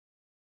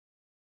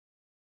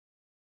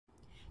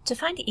To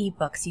find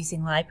ebooks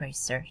using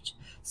LibrarySearch,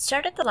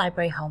 start at the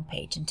library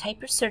homepage and type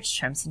your search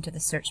terms into the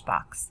search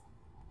box.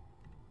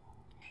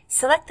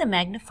 Select the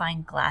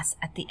magnifying glass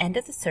at the end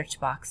of the search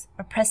box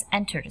or press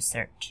Enter to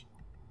search.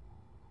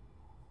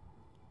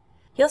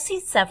 You'll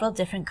see several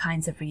different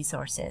kinds of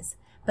resources,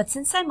 but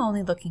since I'm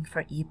only looking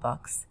for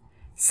ebooks,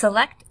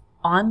 select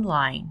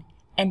Online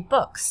and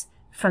Books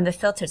from the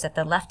filters at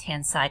the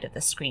left-hand side of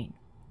the screen.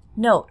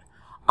 Note,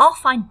 I'll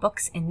find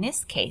books in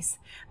this case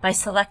by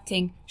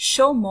selecting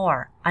Show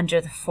More under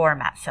the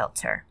Format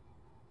filter.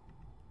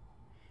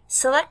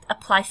 Select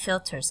Apply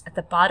Filters at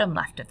the bottom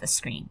left of the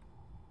screen.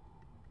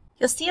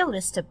 You'll see a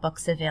list of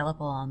books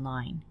available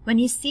online. When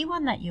you see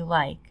one that you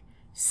like,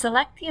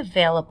 select the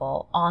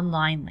Available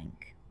Online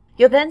link.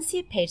 You'll then see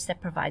a page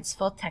that provides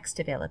full text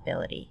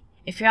availability.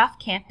 If you're off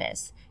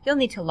campus, you'll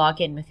need to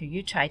log in with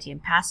your UTR ID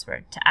and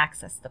password to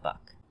access the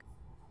book.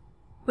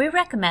 We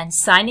recommend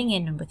signing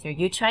in with your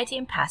UTR ID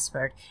and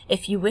password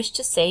if you wish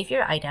to save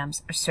your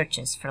items or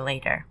searches for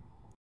later.